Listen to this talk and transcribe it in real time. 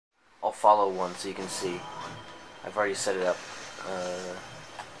I'll follow one so you can see. I've already set it up.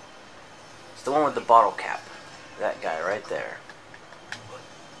 It's the one with the bottle cap. That guy right there.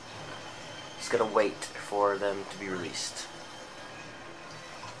 Just gotta wait for them to be released.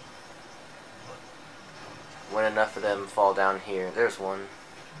 When enough of them fall down here, there's one.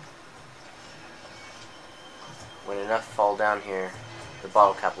 When enough fall down here, the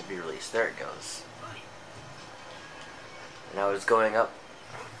bottle cap will be released. There it goes. Now it's going up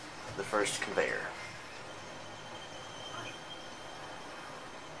the first conveyor.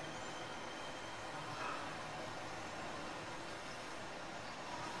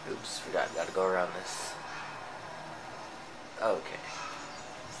 Oops, forgot. Gotta go around this. Okay.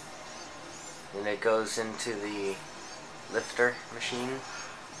 Then it goes into the lifter machine.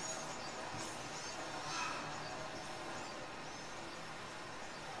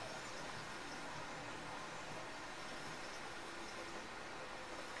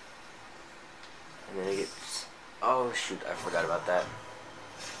 And then it gets... Oh shoot, I forgot about that.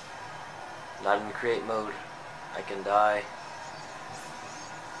 Not in create mode. I can die.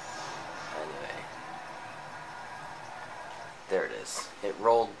 Anyway. There it is. It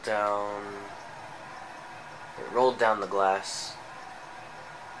rolled down the glass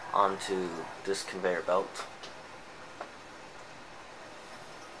onto this conveyor belt.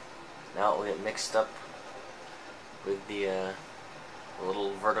 Now it will get mixed up with the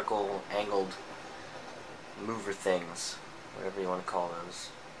little vertical angled mover things, whatever you want to call those.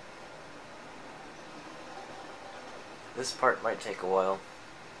 This part might take a while.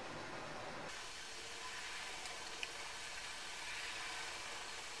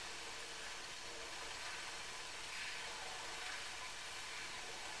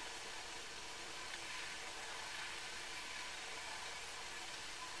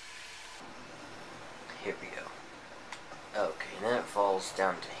 Here we go. Okay, and then it falls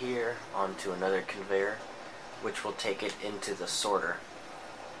down to here, onto another conveyor, which will take it into the sorter.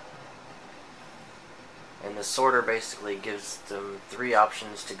 And the sorter basically gives them 3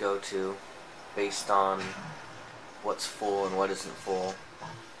 options to go to based on what's full and what isn't full.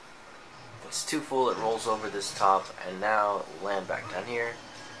 If it's too full, it rolls over this top, and now it will land back down here,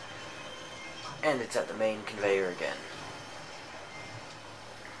 and it's at the main conveyor again.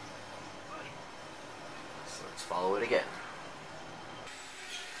 So let's follow it again.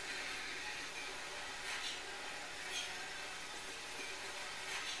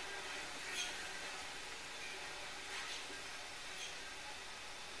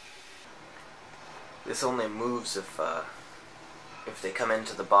 This only moves if they come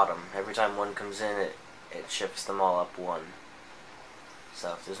into the bottom. Every time one comes in, it shifts them all up 1.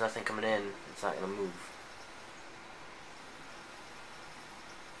 So if there's nothing coming in, it's not going to move.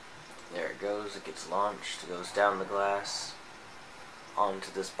 There it goes. It gets launched. It goes down the glass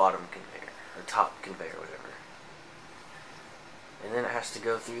onto this bottom conveyor, or top conveyor, whatever. And then it has to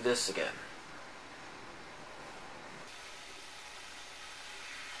go through this again.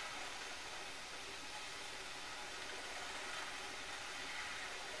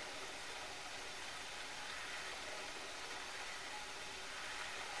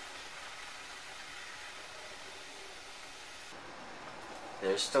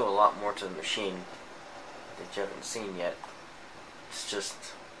 There's still a lot more to the machine that you haven't seen yet. It's just,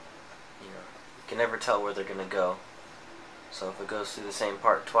 you can never tell where they're going to go. So if it goes through the same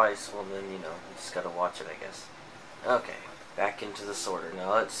part twice, well then, you just gotta watch it, I guess. Okay, back into the sorter.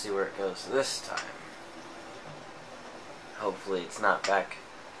 Now let's see where it goes this time. Hopefully it's not back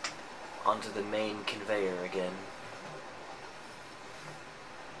onto the main conveyor again.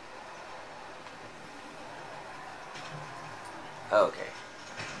 Okay.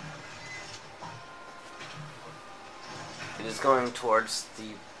 It is going towards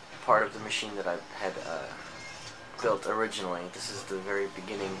the part of the machine that I had built originally. This is the very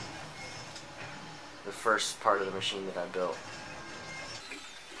beginning, the first part of the machine that I built.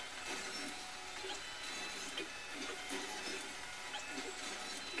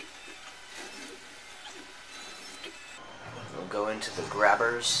 It'll go into the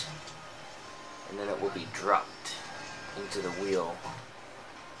grabbers, and then it will be dropped into the wheel.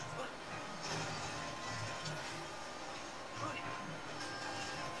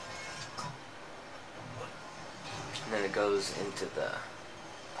 And then it goes into the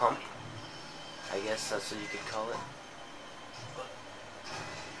pump, I guess that's what you could call it.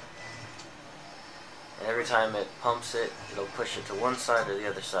 And every time it pumps it, it'll push it to one side or the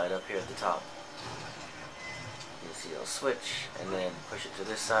other side up here at the top. You see it'll switch, and then push it to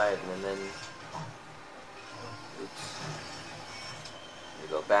this side, and then oops. You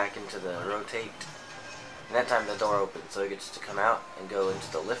go back into the rotate, And that time the door opens, so it gets to come out and go into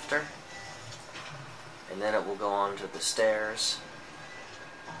the lifter. And then it will go on to the stairs,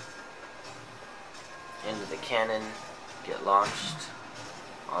 into the cannon, get launched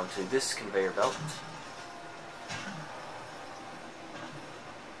onto this conveyor belt.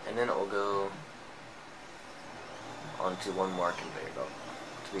 And then it will go onto one more conveyor belt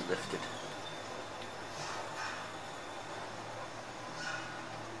to be lifted.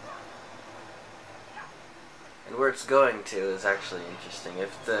 And where it's going to is actually interesting.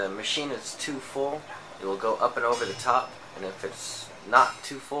 If the machine is too full, it will go up and over the top, and if it's not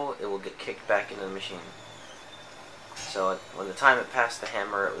too full, it will get kicked back into the machine. So when the time it passed the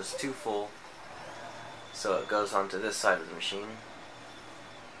hammer, it was too full, so it goes onto this side of the machine,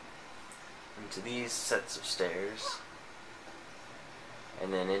 into these sets of stairs,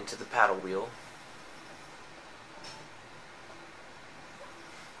 and then into the paddle wheel.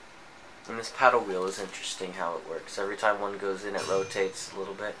 And this paddle wheel is interesting how it works. Every time one goes in, it rotates a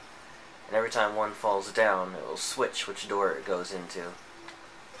little bit, and every time one falls down, it will switch which door it goes into.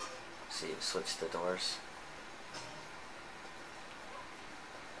 See, switch the doors.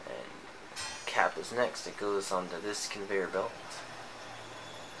 And cap is next. It goes onto this conveyor belt.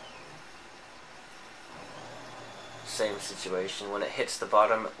 Same situation. When it hits the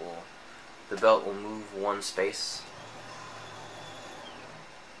bottom, the belt will move one space,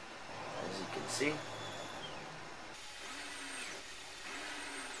 as you can see.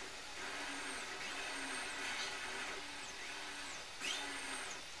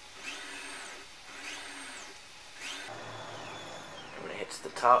 And when it hits the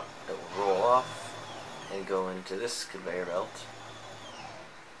top, it will roll off and go into this conveyor belt,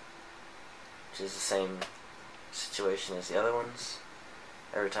 which is the same situation as the other ones.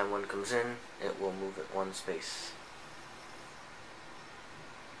 Every time one comes in, it will move it one space.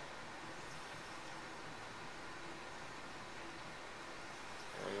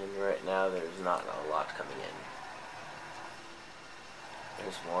 And right now there's not a lot coming in.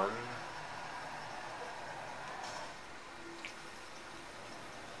 There's one.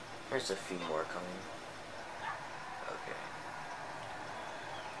 There's a few more coming. Okay.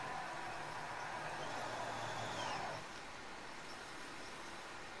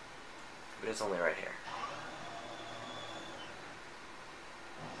 But it's only right here.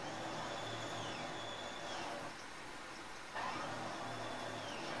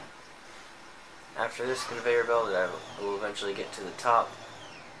 After this conveyor belt, I will eventually get to the top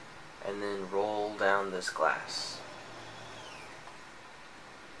and then roll down this glass.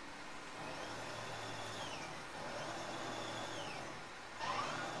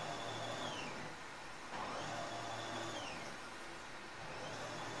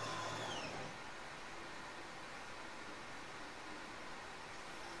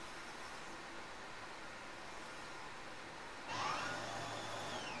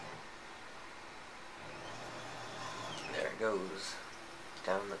 There it goes,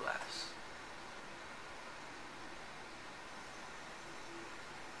 down the glass.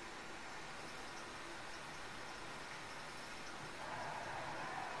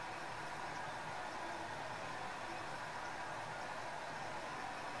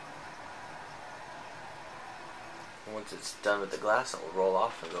 Once it's done with the glass, it will roll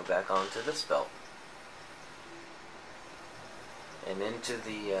off and go back onto this belt. And into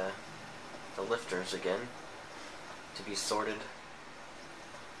the lifters again, to be sorted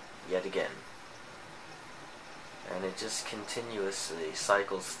yet again. And it just continuously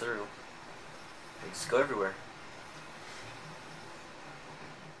cycles through. They just go everywhere.